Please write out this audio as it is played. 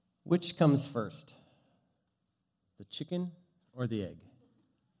Which comes first, the chicken or the egg?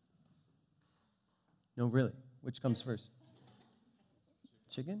 No, really. Which comes first?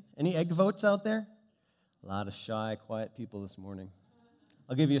 Chicken? Any egg votes out there? A lot of shy, quiet people this morning.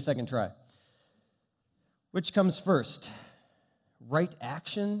 I'll give you a second try. Which comes first, right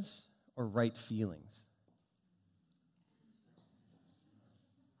actions or right feelings?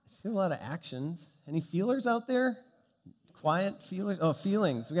 I see a lot of actions. Any feelers out there? Quiet feelers? Oh,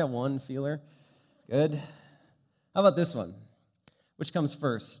 feelings. We got one feeler. Good. How about this one? Which comes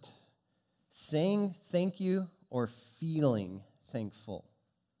first? Saying thank you or feeling thankful?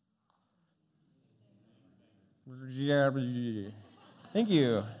 Thank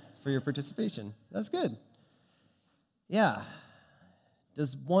you for your participation. That's good. Yeah.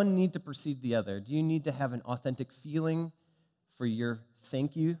 Does one need to precede the other? Do you need to have an authentic feeling for your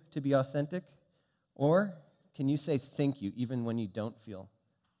thank you to be authentic? Or can you say thank you even when you don't feel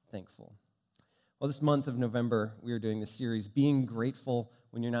thankful? Well, this month of November, we are doing this series, Being Grateful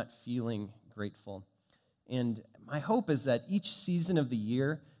When You're Not Feeling Grateful. And my hope is that each season of the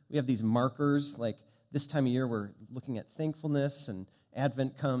year, we have these markers, like this time of year, we're looking at thankfulness, and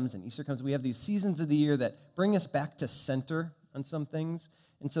Advent comes, and Easter comes. We have these seasons of the year that bring us back to center on some things.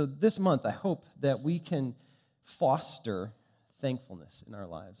 And so this month, I hope that we can foster thankfulness in our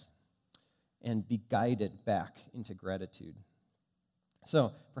lives and be guided back into gratitude.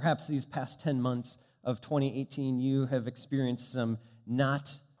 So perhaps these past 10 months of 2018, you have experienced some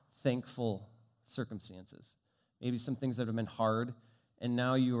not thankful circumstances, maybe some things that have been hard, and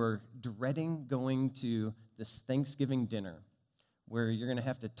now you are dreading going to this Thanksgiving dinner where you're going to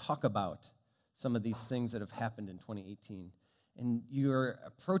have to talk about some of these things that have happened in 2018. And you're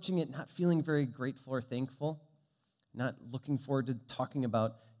approaching it not feeling very grateful or thankful, not looking forward to talking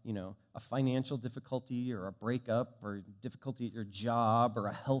about, a financial difficulty or a breakup or difficulty at your job or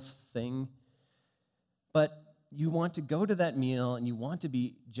a health thing. But you want to go to that meal and you want to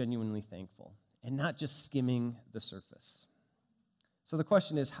be genuinely thankful and not just skimming the surface. So the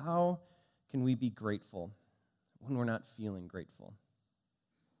question is, how can we be grateful when we're not feeling grateful?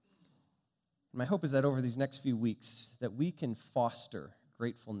 My hope is that over these next few weeks that we can foster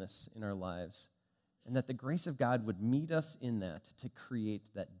gratefulness in our lives and that the grace of God would meet us in that to create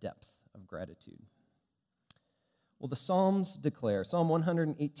that depth of gratitude. Well, the Psalms declare, Psalm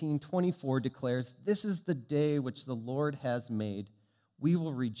 118:24 declares, "This is the day which the Lord has made. We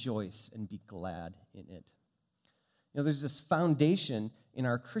will rejoice and be glad in it." There's this foundation in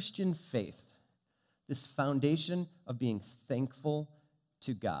our Christian faith, this foundation of being thankful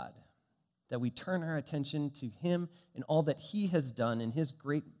to God, that we turn our attention to Him and all that He has done in His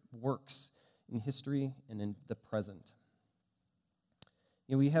great works in history and in the present.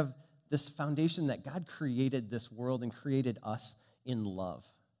 We have this foundation that God created this world and created us in love,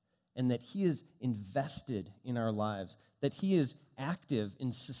 and that He is invested in our lives, that He is active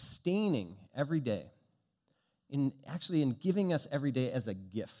in sustaining every day, in giving us every day as a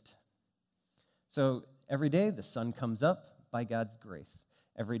gift. So every day the sun comes up by God's grace.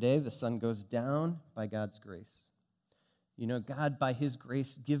 Every day the sun goes down by God's grace. God, by His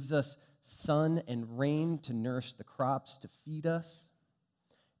grace, gives us sun and rain to nourish the crops, to feed us.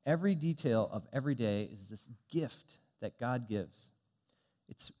 Every detail of every day is this gift that God gives.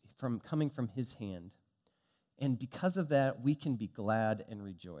 It's coming from His hand. And because of that, we can be glad and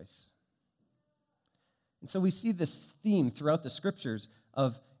rejoice. And so we see this theme throughout the Scriptures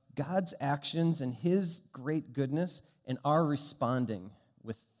of God's actions and His great goodness and our responding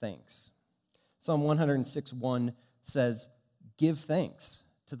with thanks. Psalm 106:1 says, "Give thanks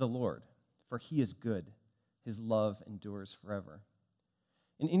to the Lord, for He is good. His love endures forever."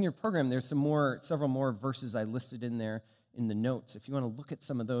 And in your program, there's several more verses I listed in there in the notes. If you want to look at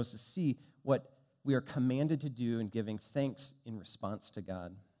some of those to see what we are commanded to do in giving thanks in response to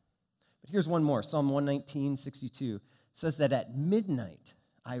God. But here's one more. Psalm 119:62 says that at midnight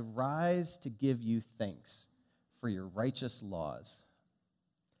I rise to give you thanks for your righteous laws.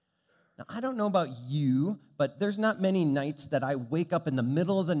 Now, I don't know about you, but there's not many nights that I wake up in the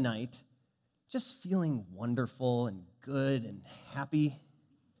middle of the night just feeling wonderful and good and happy.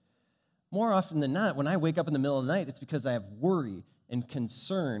 More often than not, when I wake up in the middle of the night, it's because I have worry and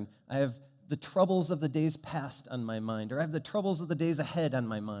concern. I have the troubles of the days past on my mind, or I have the troubles of the days ahead on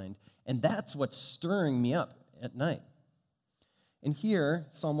my mind. And that's what's stirring me up at night. And here,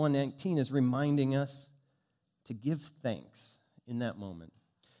 Psalm 119 is reminding us to give thanks in that moment,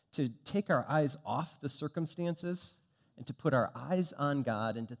 to take our eyes off the circumstances and to put our eyes on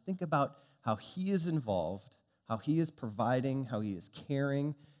God and to think about how He is involved, how He is providing, how He is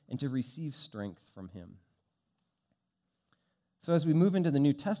caring, and to receive strength from Him. So as we move into the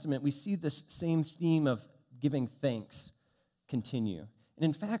New Testament, we see this same theme of giving thanks continue. And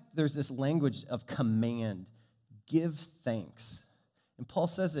in fact, there's this language of command, give thanks. And Paul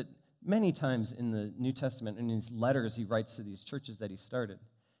says it many times in the New Testament, in his letters he writes to these churches that he started.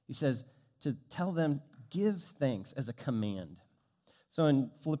 He says to tell them, give thanks as a command. So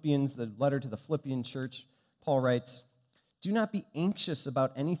in Philippians, the letter to the Philippian church, Paul writes, do not be anxious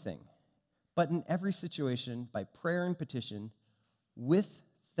about anything, but in every situation, by prayer and petition, with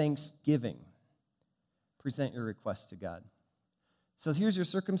thanksgiving, present your requests to God. So here's your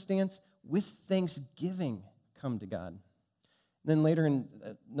circumstance. With thanksgiving, come to God. Then later in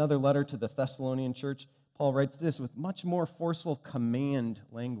another letter to the Thessalonian church, Paul writes this with much more forceful command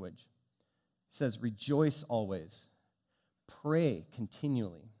language. He says, rejoice always, pray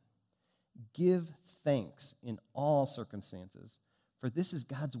continually, give thanks in all circumstances, for this is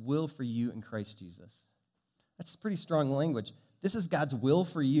God's will for you in Christ Jesus. That's pretty strong language. This is God's will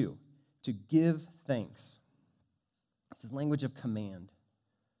for you, to give thanks. This is language of command.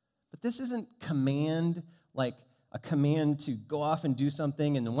 But this isn't command like a command to go off and do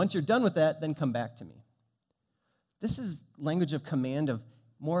something, and then once you're done with that, then come back to me. This is language of command of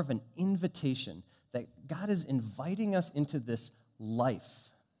more of an invitation that God is inviting us into this life.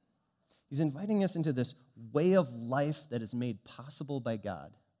 He's inviting us into this way of life that is made possible by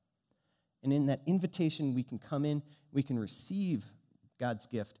God. And in that invitation, we can come in, we can receive God's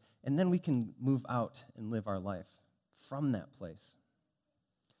gift, and then we can move out and live our life from that place.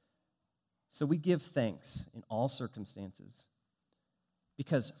 So we give thanks in all circumstances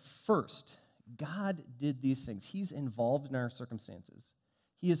because first, God did these things. He's involved in our circumstances.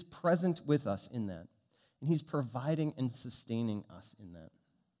 He is present with us in that, and he's providing and sustaining us in that.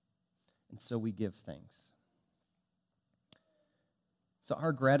 And so we give thanks. So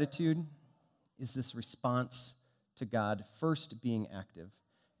our gratitude is this response to God first being active.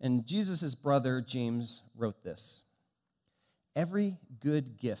 And Jesus' brother, James, wrote this. Every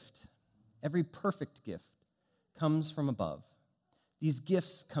good gift, every perfect gift comes from above. These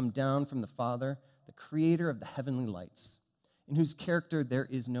gifts come down from the Father, the creator of the heavenly lights, in whose character there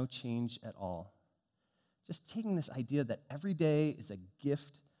is no change at all. Just taking this idea that every day is a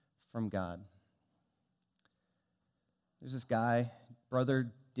gift from God. There's this guy,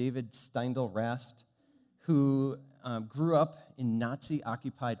 Brother David Steindl Rast, who grew up in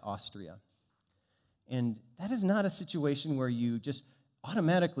Nazi-occupied Austria. And that is not a situation where you just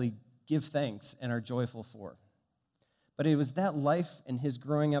automatically give thanks and are joyful for. But it was that life and his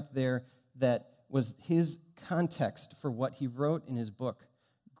growing up there that was his context for what he wrote in his book,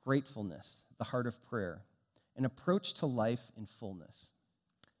 Gratefulness, the Heart of Prayer, an approach to life in fullness.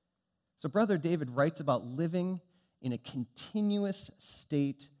 So Brother David writes about living in a continuous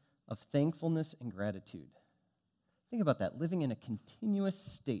state of thankfulness and gratitude. Think about that, living in a continuous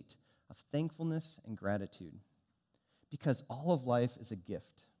state of thankfulness and gratitude, because all of life is a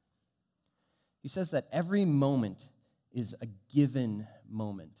gift. He says that every moment is a given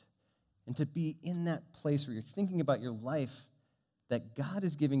moment, and to be in that place where you're thinking about your life, that God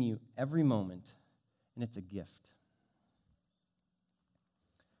is giving you every moment, and it's a gift.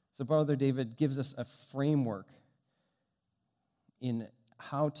 So Brother David gives us a framework in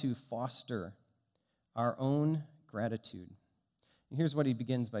how to foster our own gratitude. And here's what he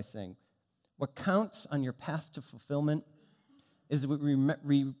begins by saying. What counts on your path to fulfillment is what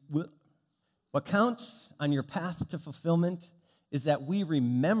counts on your path to fulfillment is that we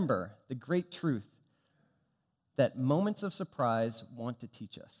remember the great truth that moments of surprise want to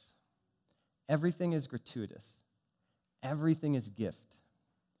teach us. Everything is gratuitous. Everything is gift.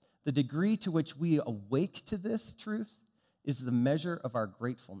 The degree to which we awake to this truth is the measure of our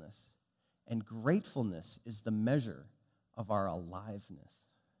gratefulness, and gratefulness is the measure of our aliveness.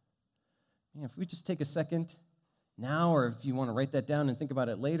 Man, if we just take a second now, or if you want to write that down and think about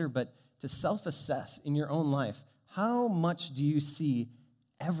it later, but to self-assess in your own life, how much do you see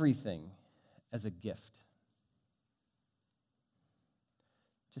everything as a gift?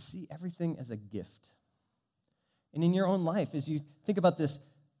 To see everything as a gift. And in your own life, as you think about this,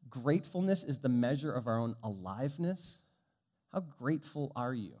 gratefulness is the measure of our own aliveness. How grateful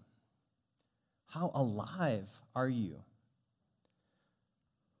are you? How alive are you?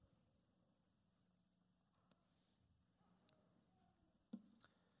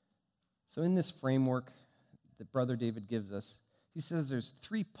 So in this framework that Brother David gives us, he says there's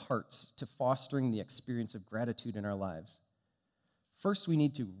 3 parts to fostering the experience of gratitude in our lives. First, we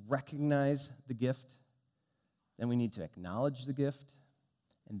need to recognize the gift. Then we need to acknowledge the gift.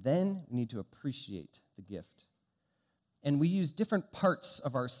 And then we need to appreciate the gift. And we use different parts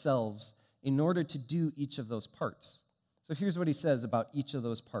of ourselves in order to do each of those parts. So here's what he says about each of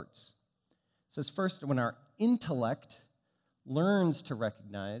those parts. He says, first, when our intellect learns to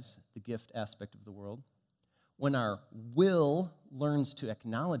recognize the gift aspect of the world, when our will learns to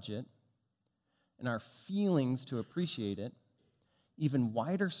acknowledge it, and our feelings to appreciate it, even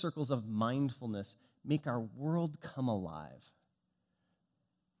wider circles of mindfulness make our world come alive.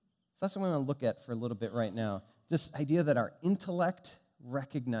 So that's what I want to look at for a little bit right now. This idea that our intellect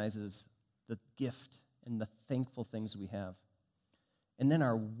recognizes the gift and the thankful things we have. And then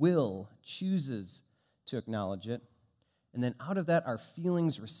our will chooses to acknowledge it. And then out of that, our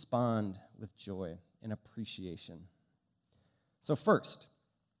feelings respond with joy and appreciation. So first,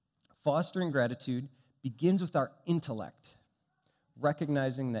 fostering gratitude begins with our intellect,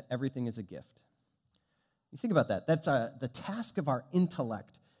 recognizing that everything is a gift. You think about that. That's the task of our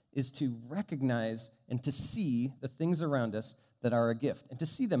intellect is to recognize and to see the things around us that are a gift, and to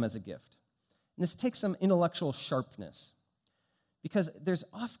see them as a gift. And this takes some intellectual sharpness, because there's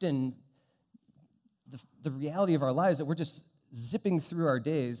often the reality of our lives that we're just zipping through our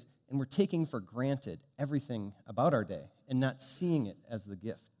days and we're taking for granted everything about our day and not seeing it as the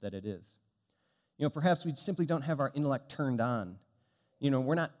gift that it is. Perhaps we simply don't have our intellect turned on.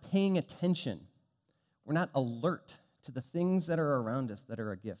 We're not paying attention. We're not alert to the things that are around us that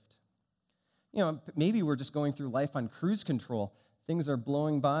are a gift. Maybe we're just going through life on cruise control. Things are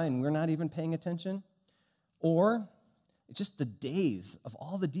blowing by and we're not even paying attention. Or it's just the days of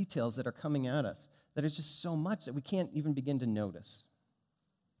all the details that are coming at us, that it's just so much that we can't even begin to notice.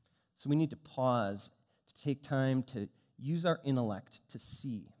 So we need to pause, to take time to use our intellect to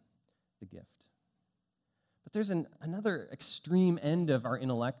see the gift. But there's another extreme end of our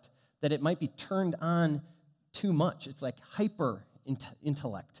intellect that it might be turned on too much. It's like hyper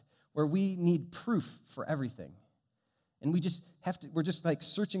intellect, where we need proof for everything. And we're just like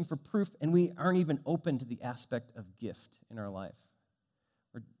searching for proof, and we aren't even open to the aspect of gift in our life.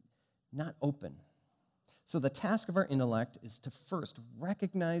 We're not open. So the task of our intellect is to first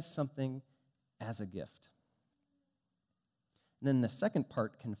recognize something as a gift. And then the second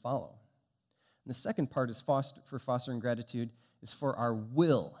part can follow. And the second part is for fostering gratitude is for our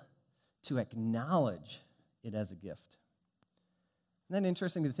will to acknowledge it as a gift. Isn't that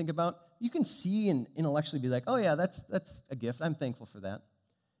interesting to think about? You can see and intellectually be like, oh yeah, that's a gift. I'm thankful for that.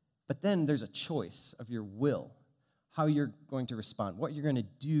 But then there's a choice of your will, how you're going to respond, what you're going to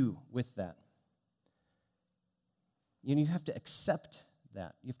do with that. You have to accept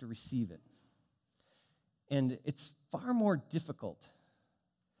that. You have to receive it. And it's far more difficult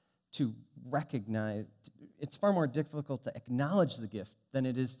to recognize, it's far more difficult to acknowledge the gift than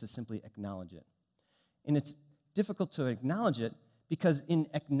it is to simply acknowledge it. And it's difficult to acknowledge it because in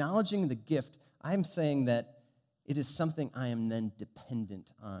acknowledging the gift, I'm saying that it is something I am then dependent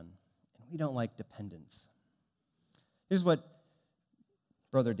on. And we don't like dependence. Here's what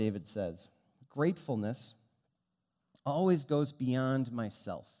Brother David says. Gratefulness always goes beyond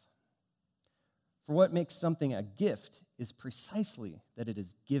myself. For what makes something a gift is precisely that it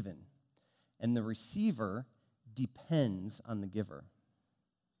is given, and the receiver depends on the giver.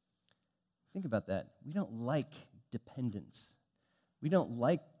 Think about that. We don't like dependence. We don't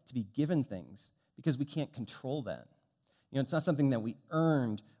like to be given things because we can't control that. It's not something that we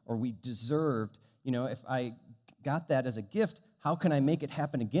earned or we deserved. If I got that as a gift, how can I make it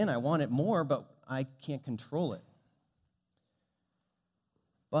happen again? I want it more, but I can't control it.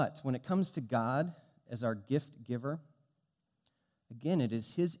 But when it comes to God as our gift giver, again, it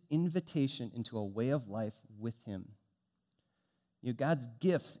is his invitation into a way of life with him. God's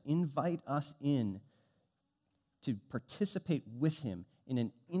gifts invite us in to participate with him in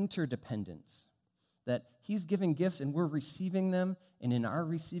an interdependence, that he's giving gifts and we're receiving them, and in our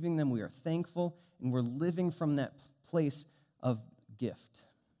receiving them, we are thankful, and we're living from that place of gift.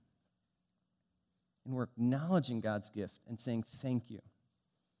 And we're acknowledging God's gift and saying thank you.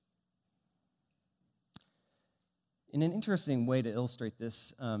 In an interesting way to illustrate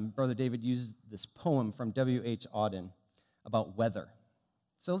this, Brother David used this poem from W.H. Auden about weather.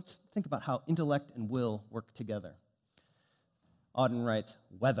 So let's think about how intellect and will work together. Auden writes,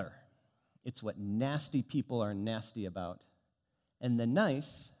 weather, it's what nasty people are nasty about, and the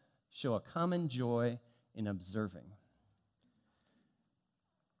nice show a common joy in observing.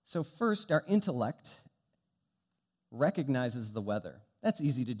 So first, our intellect recognizes the weather. That's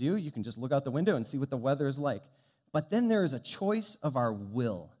easy to do. You can just look out the window and see what the weather is like. But then there is a choice of our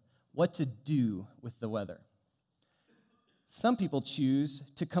will, what to do with the weather. Some people choose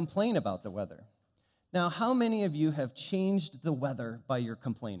to complain about the weather. Now, how many of you have changed the weather by your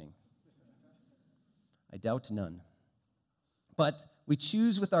complaining? I doubt none. But we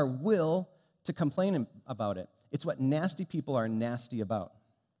choose with our will to complain about it. It's what nasty people are nasty about.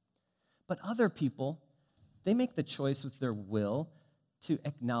 But other people, they make the choice with their will to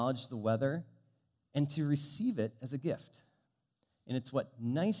acknowledge the weather and to receive it as a gift. And it's what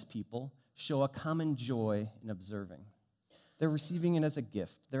nice people show a common joy in observing. They're receiving it as a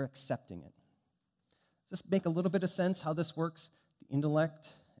gift. They're accepting it. Does this make a little bit of sense how this works? The intellect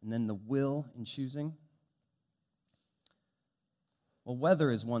and then the will in choosing? Well,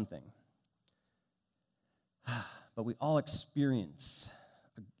 weather is one thing. But we all experience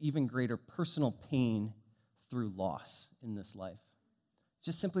even greater personal pain through loss in this life.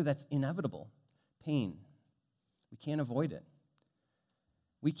 Just simply that's inevitable. Pain. We can't avoid it.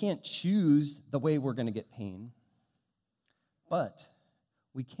 We can't choose the way we're going to get pain, but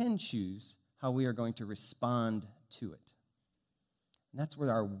we can choose how we are going to respond to it. And that's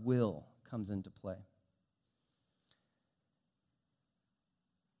where our will comes into play.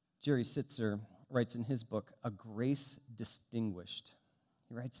 Jerry Sitzer writes in his book, A Grace Distinguished.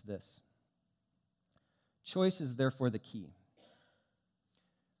 He writes this: choice is therefore the key.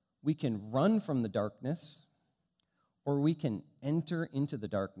 We can run from the darkness, or we can enter into the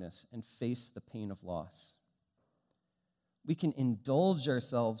darkness and face the pain of loss. We can indulge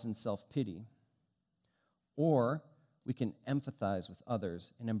ourselves in self-pity, or we can empathize with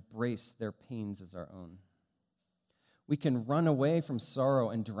others and embrace their pains as our own. We can run away from sorrow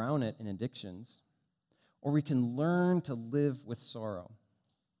and drown it in addictions, or we can learn to live with sorrow.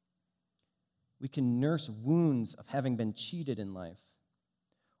 We can nurse wounds of having been cheated in life,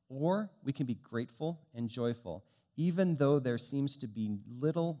 or we can be grateful and joyful, even though there seems to be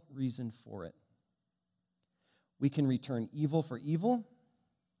little reason for it. We can return evil for evil,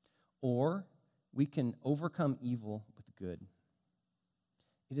 or we can overcome evil with good.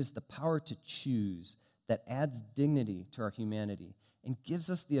 It is the power to choose that adds dignity to our humanity and gives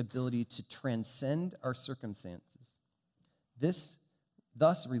us the ability to transcend our circumstances,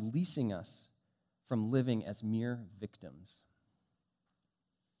 thus releasing us from living as mere victims.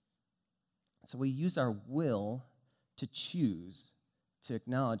 So we use our will to choose to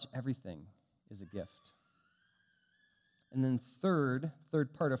acknowledge everything is a gift. And then third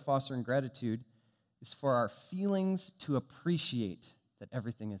part of fostering gratitude is for our feelings to appreciate that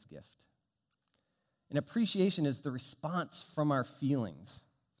everything is gift. And appreciation is the response from our feelings.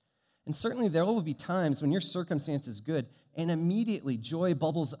 And certainly there will be times when your circumstance is good and immediately joy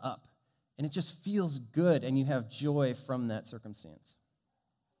bubbles up and it just feels good and you have joy from that circumstance.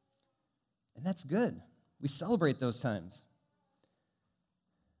 And that's good. We celebrate those times.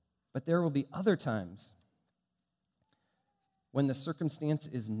 But there will be other times when the circumstance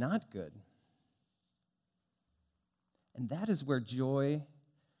is not good. And that is where joy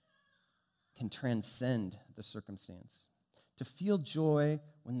can transcend the circumstance. To feel joy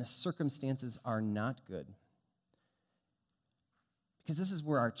when the circumstances are not good. Because this is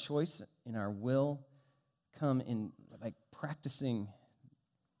where our choice and our will come in, like practicing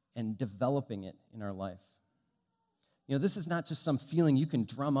and developing it in our life. You know, this is not just some feeling you can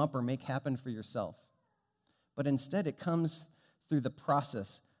drum up or make happen for yourself, but instead it comes through the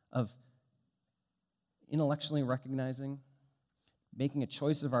process of intellectually recognizing, making a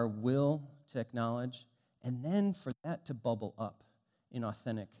choice of our will to acknowledge, and then for that to bubble up in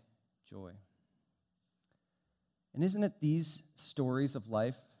authentic joy. And isn't it these stories of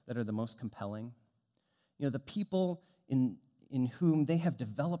life that are the most compelling? You know, the people in whom they have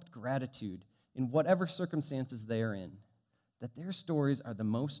developed gratitude in whatever circumstances they are in, that their stories are the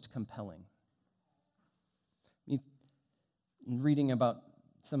most compelling. In reading about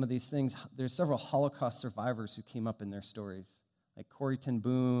some of these things, there's several Holocaust survivors who came up in their stories, like Corrie ten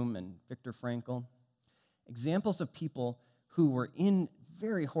Boom and Viktor Frankl. Examples of people who were in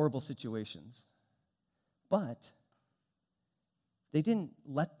very horrible situations, but they didn't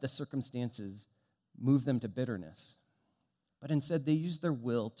let the circumstances move them to bitterness, but instead they used their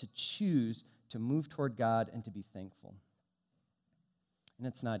will to choose to move toward God and to be thankful. And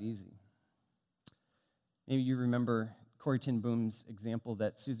it's not easy. Maybe you remember Corrie ten Boom's example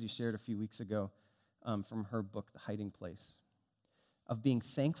that Susie shared a few weeks ago from her book, The Hiding Place, of being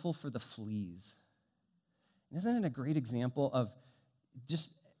thankful for the fleas. And isn't it a great example of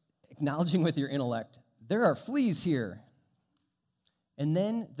just acknowledging with your intellect, there are fleas here? And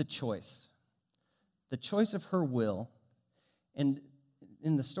then the choice of her will, and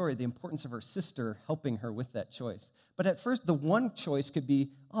in the story, the importance of her sister helping her with that choice. But at first, the one choice could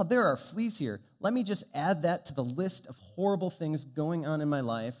be, oh, there are fleas here. Let me just add that to the list of horrible things going on in my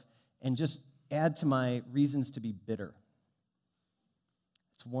life and just add to my reasons to be bitter.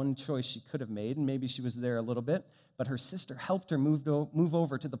 It's one choice she could have made, and maybe she was there a little bit, but her sister helped her move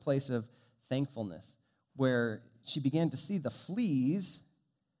over to the place of thankfulness, where she began to see the fleas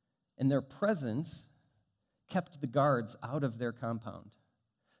and their presence kept the guards out of their compound.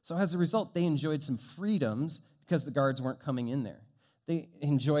 So as a result, they enjoyed some freedoms because the guards weren't coming in there. They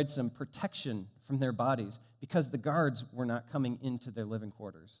enjoyed some protection from their bodies because the guards were not coming into their living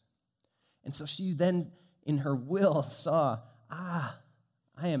quarters. And so she then, in her will, saw, I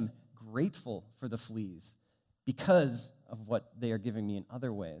am grateful for the fleas because of what they are giving me in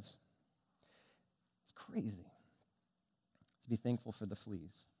other ways. It's crazy to be thankful for the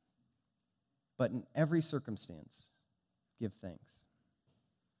fleas. But in every circumstance, give thanks.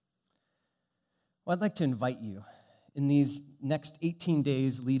 Well, I'd like to invite you in these next 18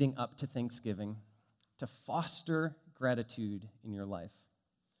 days leading up to Thanksgiving to foster gratitude in your life.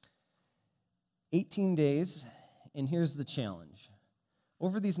 18 days, and here's the challenge.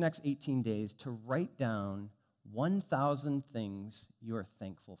 Over these next 18 days, to write down 1,000 things you are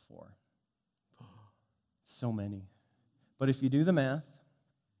thankful for. So many. But if you do the math,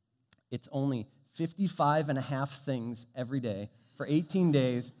 it's only 55 and a half things every day for 18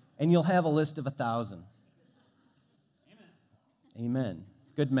 days, and you'll have a list of 1,000. Amen.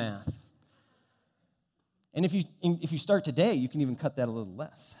 Good math. And if you start today, you can even cut that a little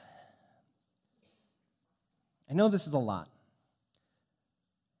less. I know this is a lot,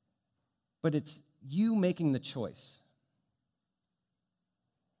 but it's you making the choice.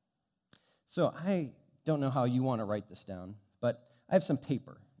 So I don't know how you want to write this down, but I have some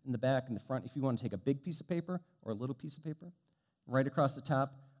paper in the back and the front. If you want to take a big piece of paper or a little piece of paper, right across the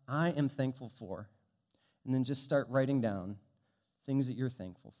top, I am thankful for, and then just start writing down things that you're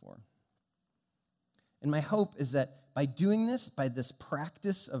thankful for. And my hope is that by doing this, by this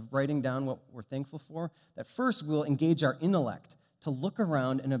practice of writing down what we're thankful for, that first we'll engage our intellect to look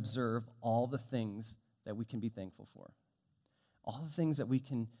around and observe all the things that we can be thankful for. All the things that we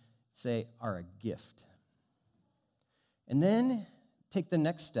can say are a gift. And then take the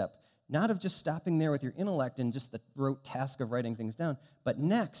next step, not of just stopping there with your intellect and just the rote task of writing things down, but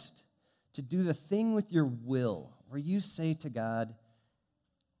next, to do the thing with your will, where you say to God,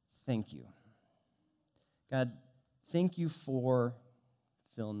 thank you. God, thank you for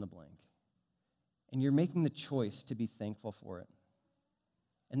fill in the blank. And you're making the choice to be thankful for it.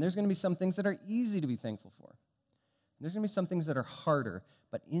 And there's going to be some things that are easy to be thankful for. And there's going to be some things that are harder.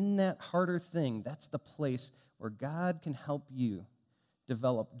 But in that harder thing, that's the place where God can help you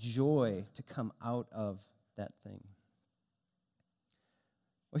develop joy to come out of that thing.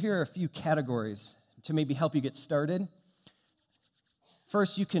 Well, here are a few categories to maybe help you get started.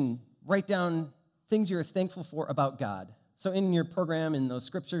 First, you can write down things you're thankful for about God. So in your program, in those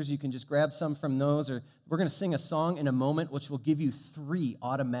scriptures, you can just grab some from those, or we're going to sing a song in a moment, which will give you 3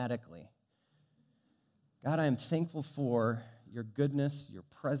 automatically. God, I am thankful for your goodness, your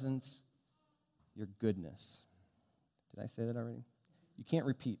presence, your goodness. Did I say that already? You can't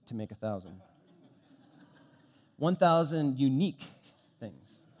repeat to make 1,000. 1,000 unique things.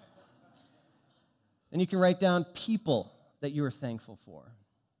 Then you can write down people that you are thankful for.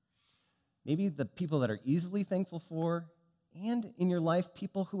 Maybe the people that are easily thankful for, and in your life,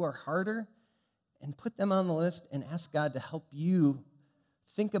 people who are harder, and put them on the list and ask God to help you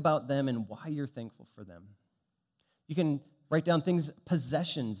think about them and why you're thankful for them. You can write down things,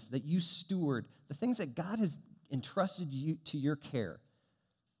 possessions that you steward, the things that God has entrusted you to your care,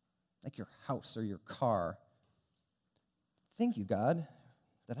 like your house or your car. Thank you, God,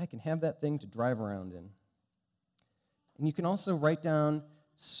 that I can have that thing to drive around in. And you can also write down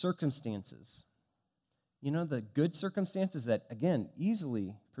circumstances. You know, the good circumstances that, again,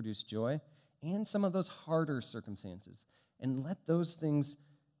 easily produce joy, and some of those harder circumstances. And let those things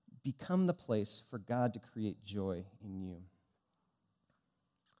become the place for God to create joy in you.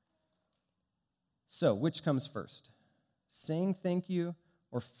 So, which comes first? Saying thank you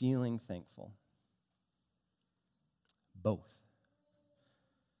or feeling thankful? Both.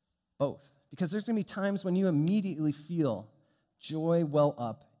 Both. Because there's going to be times when you immediately feel joy well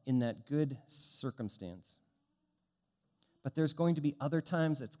up in that good circumstance. But there's going to be other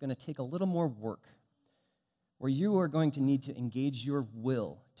times that's going to take a little more work, where you are going to need to engage your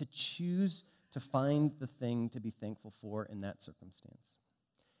will to choose to find the thing to be thankful for in that circumstance,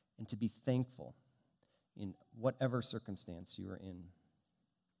 and to be thankful in whatever circumstance you are in.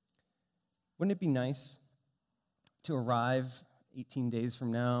 Wouldn't it be nice to arrive 18 days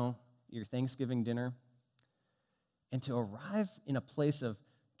from now, your Thanksgiving dinner, and to arrive in a place of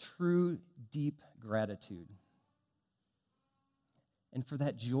true, deep gratitude, and for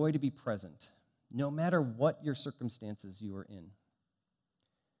that joy to be present, no matter what your circumstances you are in?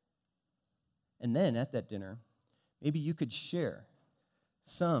 And then at that dinner, maybe you could share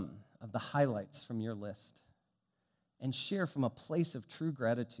some of the highlights from your list and share from a place of true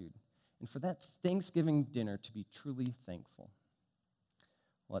gratitude, and for that Thanksgiving dinner to be truly thankful.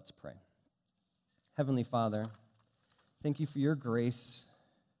 Let's pray. Heavenly Father, thank you for your grace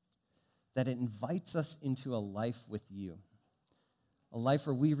that it invites us into a life with you, a life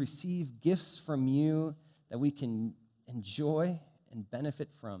where we receive gifts from you that we can enjoy and benefit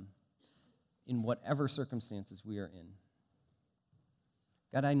from in whatever circumstances we are in.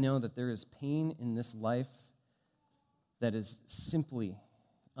 God, I know that there is pain in this life that is simply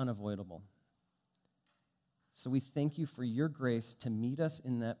unavoidable. So we thank you for your grace to meet us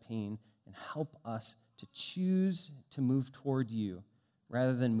in that pain and help us to choose to move toward you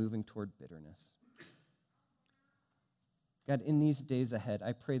rather than moving toward bitterness. God, in these days ahead,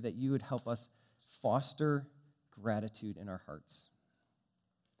 I pray that you would help us foster gratitude in our hearts.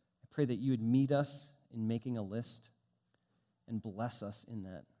 I pray that you would meet us in making a list and bless us in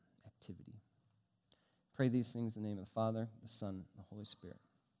that activity. Pray these things in the name of the Father, the Son, and the Holy Spirit.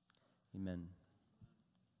 Amen.